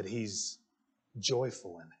that he's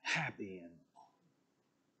joyful and happy and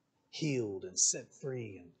healed and set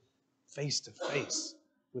free and face to face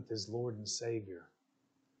with his Lord and Savior.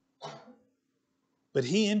 But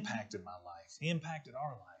he impacted my life. He impacted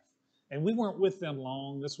our life. And we weren't with them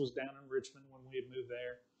long. This was down in Richmond when we had moved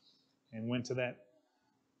there and went to that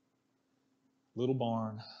little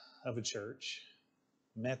barn of a church,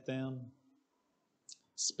 met them,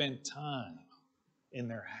 spent time in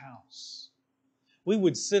their house. We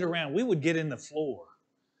would sit around. We would get in the floor.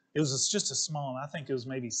 It was just a small, I think it was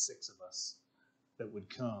maybe 6 of us that would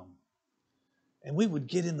come. And we would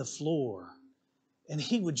get in the floor, and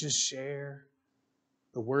he would just share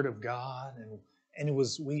the Word of God. And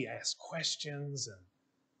we asked questions, and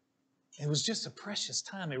it was just a precious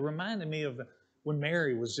time. It reminded me of when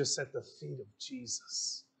Mary was just at the feet of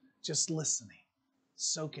Jesus, just listening,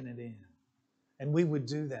 soaking it in. And we would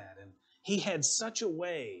do that. And he had such a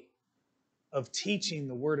way of teaching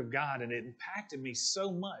the Word of God, and it impacted me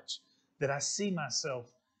so much that I see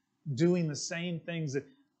myself doing the same things, that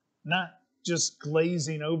not just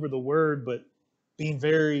glazing over the Word, but being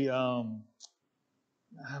very, I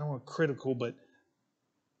don't want critical, but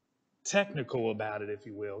technical about it, if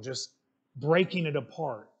you will, just breaking it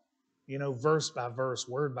apart, verse by verse,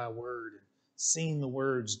 word by word, and seeing the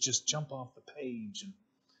words just jump off the page. And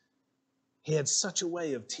he had such a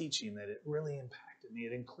way of teaching that it really impacted me.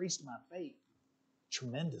 It increased my faith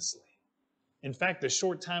tremendously. In fact, the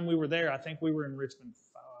short time we were there, I think we were in Richmond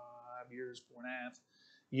 5 years, 4.5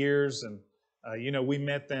 years. And, we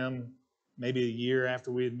met them maybe a year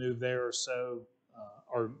after we had moved there or so,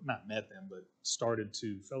 or not met them, but started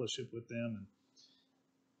to fellowship with them.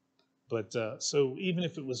 So even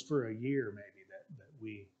if it was for a year maybe that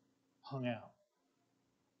we hung out,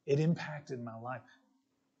 it impacted my life.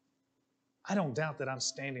 I don't doubt that I'm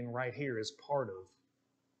standing right here as part of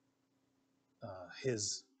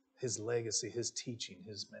his legacy, his teaching,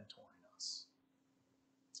 his mentoring us.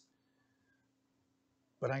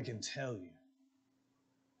 But I can tell you,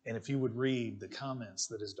 and if you would read the comments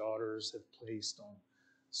that his daughters have placed on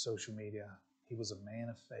social media, he was a man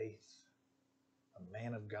of faith, a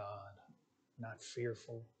man of God, not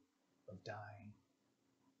fearful of dying.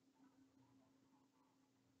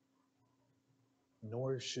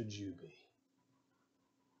 Nor should you be.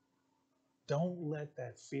 Don't let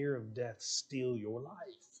that fear of death steal your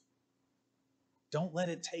life. Don't let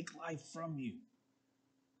it take life from you.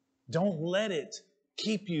 Don't let it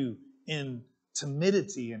keep you in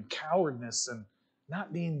timidity and cowardness and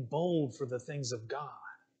not being bold for the things of God.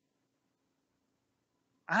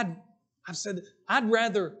 I've said I'd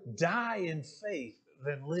rather die in faith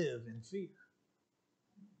than live in fear.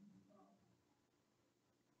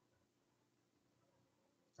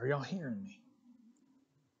 Are y'all hearing me?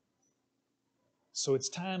 So it's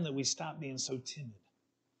time that we stop being so timid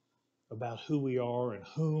about who we are and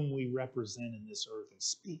whom we represent in this earth and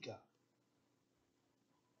speak up,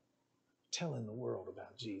 telling the world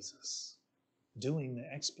about Jesus, doing the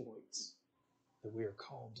exploits that we are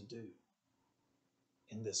called to do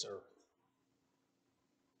in this earth.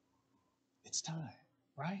 It's time,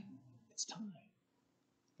 right? It's time.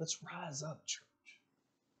 Let's rise up, church.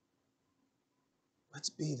 Let's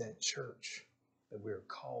be that church that we're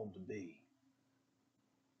called to be,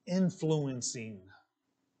 influencing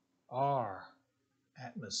our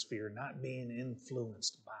atmosphere, not being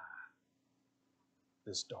influenced by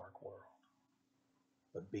this dark world,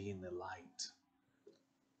 but being the light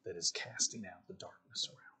that is casting out the darkness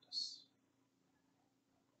around us.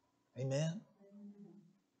 Amen?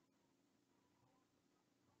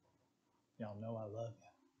 Y'all know I love you.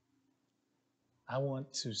 I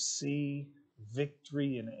want to see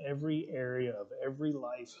victory in every area of every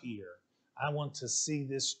life here. I want to see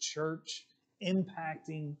this church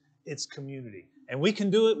impacting its community. And we can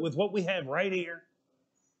do it with what we have right here.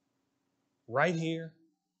 right here.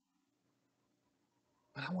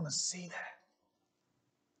 But I want to see that.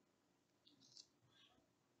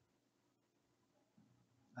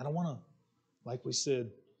 I don't want to, like we said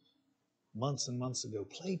months and months ago,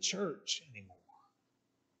 play church anymore.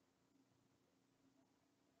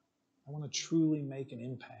 I want to truly make an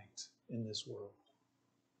impact in this world.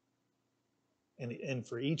 And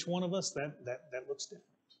for each one of us, that looks different.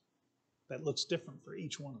 That looks different for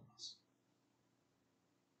each one of us.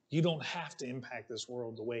 You don't have to impact this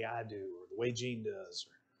world the way I do, or the way Gene does,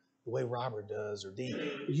 or the way Robert does, or Dean.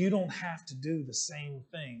 You don't have to do the same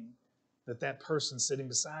thing that person sitting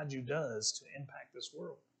beside you does to impact this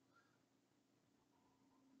world.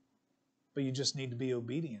 But you just need to be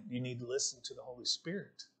obedient. You need to listen to the Holy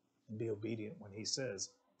Spirit and be obedient when He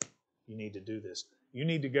says, you need to do this. You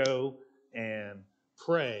need to go and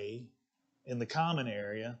pray in the common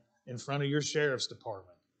area in front of your sheriff's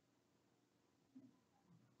department.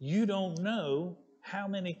 You don't know how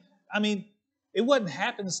many. I mean, it wasn't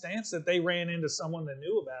happenstance that they ran into someone that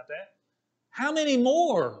knew about that. How many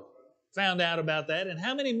more found out about that, and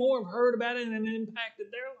how many more have heard about it and it impacted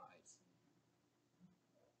their life?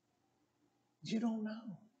 You don't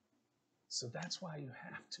know. So that's why you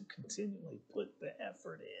have to continually put the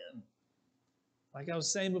effort in. Like I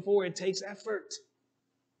was saying before, it takes effort.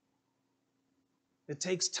 It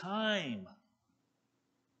takes time.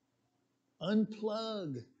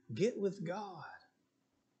 Unplug. Get with God.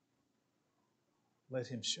 Let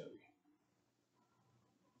Him show you.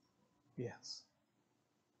 Yes.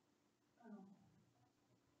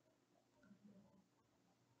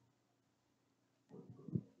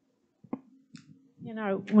 You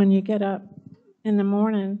know, when you get up in the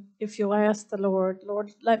morning, if you'll ask the Lord,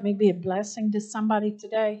 Lord, let me be a blessing to somebody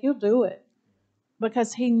today, He'll do it.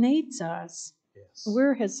 Because He needs us. Yes.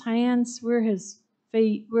 We're His hands, we're His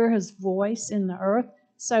feet, we're His voice in the earth.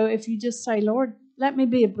 So if you just say, Lord, let me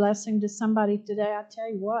be a blessing to somebody today, I tell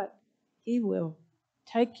you what, He will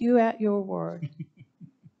take you at your word.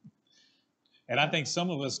 And I think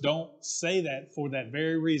some of us don't say that for that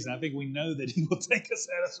very reason. I think we know that He will take us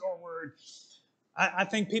at our word. I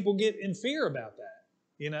think people get in fear about that,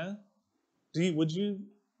 you know?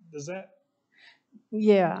 Does that?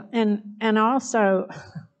 Yeah, and also,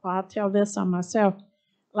 well, I'll tell this on myself.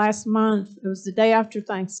 Last month, it was the day after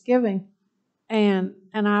Thanksgiving, and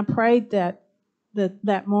I prayed that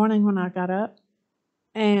morning when I got up,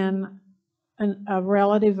 and a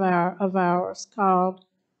relative of ours called,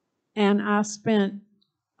 and I spent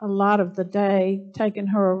a lot of the day taking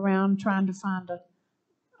her around trying to find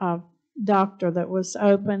a doctor that was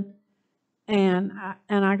open, and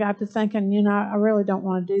I got to thinking, you know, I really don't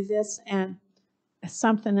want to do this, and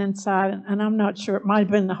something inside, and I'm not sure, it might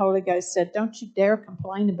have been the Holy Ghost said, don't you dare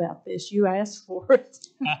complain about this. You asked for it.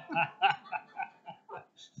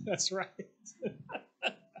 That's right.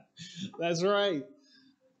 That's right.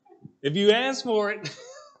 If you ask for it,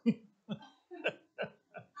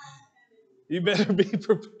 you better be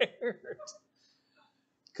prepared.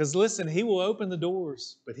 Because listen, He will open the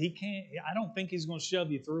doors, but He can't. I don't think He's going to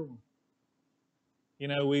shove you through them. You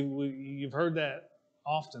know, you've heard that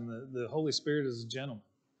often. The Holy Spirit is a gentleman.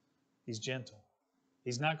 He's gentle.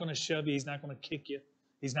 He's not going to shove you. He's not going to kick you.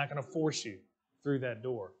 He's not going to force you through that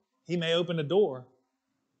door. He may open the door,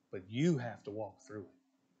 but you have to walk through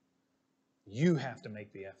it. You have to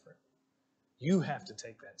make the effort. You have to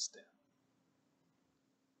take that step.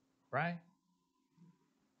 Right?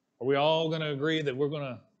 Are we all going to agree that we're going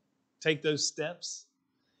to take those steps?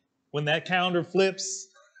 When that calendar flips,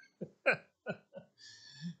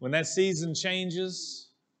 when that season changes,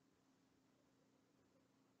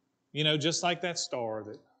 you know, just like that star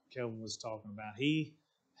that Kelvin was talking about, He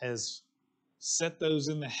has set those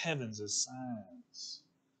in the heavens as signs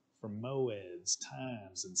for moeds,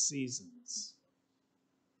 times, and seasons,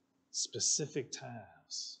 specific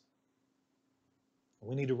times.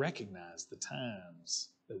 We need to recognize the times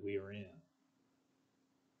that we are in.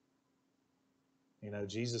 You know,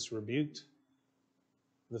 Jesus rebuked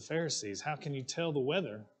the Pharisees. How can you tell the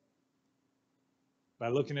weather by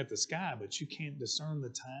looking at the sky, but you can't discern the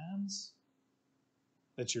times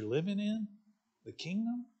that you're living in, the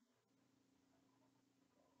kingdom?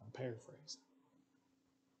 I'm paraphrasing.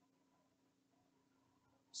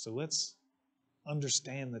 So let's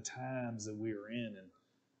understand the times that we are in, and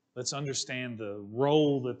let's understand the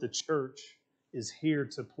role that the church is here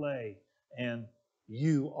to play, and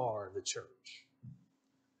you are the church.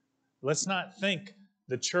 Let's not think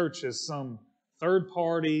the church as some third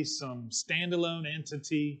party, some standalone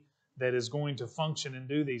entity that is going to function and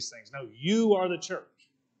do these things. No, you are the church.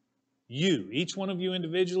 You, each one of you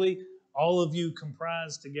individually, all of you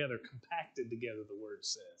comprised together, compacted together, the word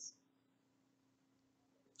says.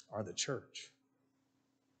 are the church.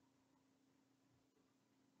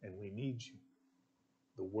 And we need you.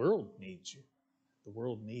 The world needs you. The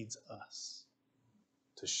world needs us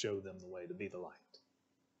to show them the way, to be the light,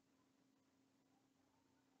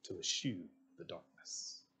 to eschew the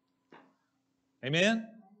darkness. Amen?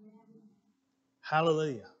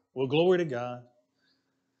 Hallelujah. Well, glory to God.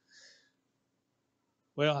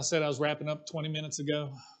 Well, I said I was wrapping up 20 minutes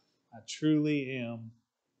ago. I truly am.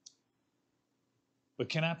 But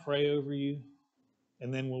can I pray over you?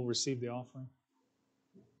 And then we'll receive the offering.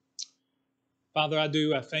 Father,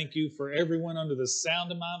 I thank you for everyone under the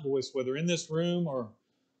sound of my voice, whether in this room or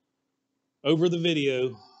over the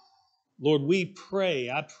video. Lord, we pray,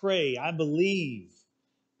 I believe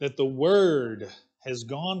that the word has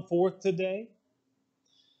gone forth today.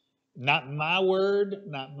 Not my word,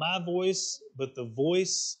 not my voice, but the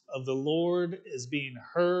voice of the Lord is being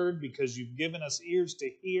heard because you've given us ears to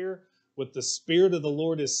hear what the Spirit of the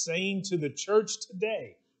Lord is saying to the church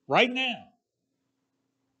today, right now.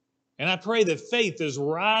 And I pray that faith is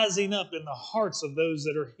rising up in the hearts of those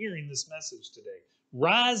that are hearing this message today,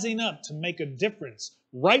 rising up to make a difference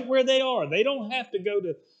right where they are. They don't have to go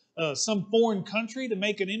to some foreign country to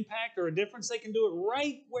make an impact or a difference. They can do it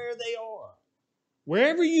right where they are.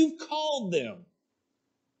 Wherever you've called them,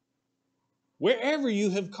 wherever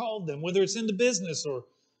you have called them, whether it's into business or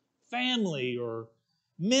family or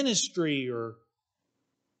ministry or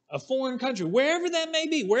a foreign country, wherever that may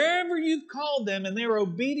be, wherever you've called them and they're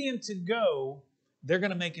obedient to go, they're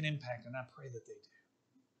going to make an impact. And I pray that they do.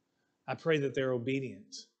 I pray that they're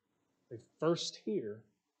obedient. They first hear,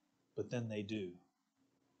 but then they do.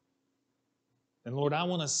 And Lord, I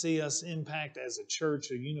want to see us impact as a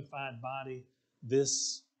church, a unified body,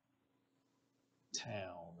 this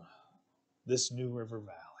town, this New River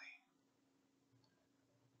Valley.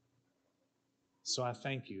 So I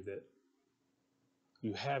thank you that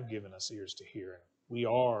you have given us ears to hear, and we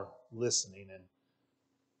are listening, and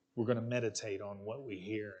we're going to meditate on what we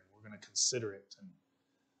hear, and we're going to consider it, and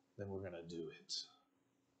then we're going to do it.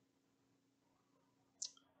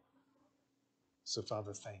 So,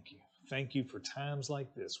 Father, thank you. Thank you for times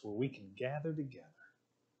like this where we can gather together,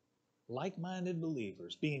 like-minded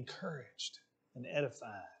believers, be encouraged and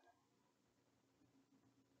edified,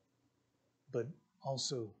 but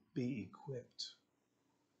also be equipped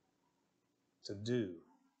to do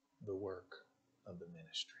the work of the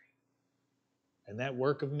ministry. And that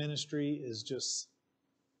work of ministry is just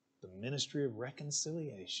the ministry of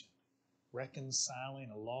reconciliation,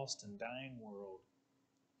 reconciling a lost and dying world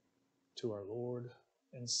to our Lord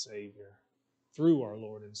and Savior, through our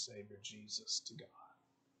Lord and Savior, Jesus, to God.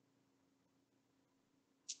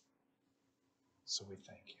 So we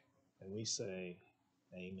thank you. And we say,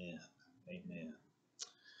 amen. Amen.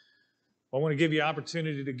 Well, I want to give you an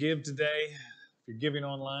opportunity to give today. If you're giving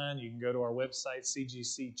online, you can go to our website,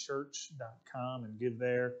 cgcchurch.com, and give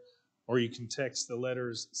there. Or you can text the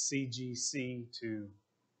letters CGC to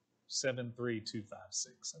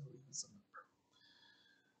 73256, I believe is the number.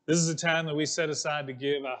 This is a time that we set aside to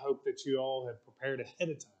give. I hope that you all have prepared ahead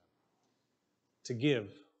of time to give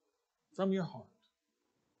from your heart.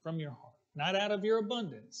 From your heart. Not out of your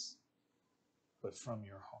abundance, but from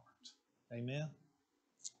your heart. Amen?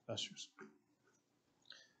 Ushers.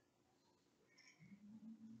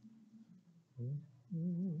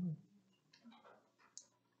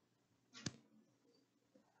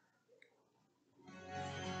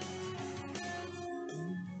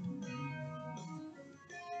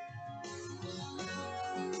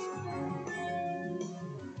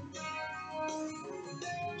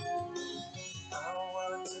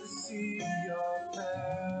 See your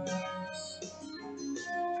face.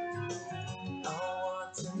 I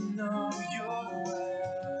want to know your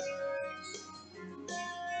ways.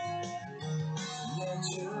 Let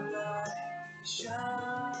your light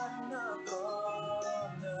shine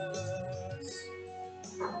upon us.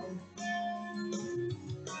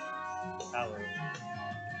 Hallelujah.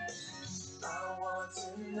 I want to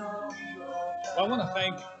know your path. Well, I want to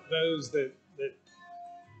thank those that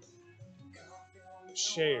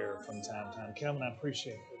share from time to time. Kelvin, I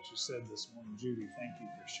appreciate what you said this morning. Judy, thank you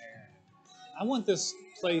for sharing. I want this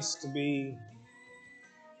place to be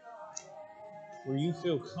where you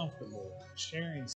feel comfortable sharing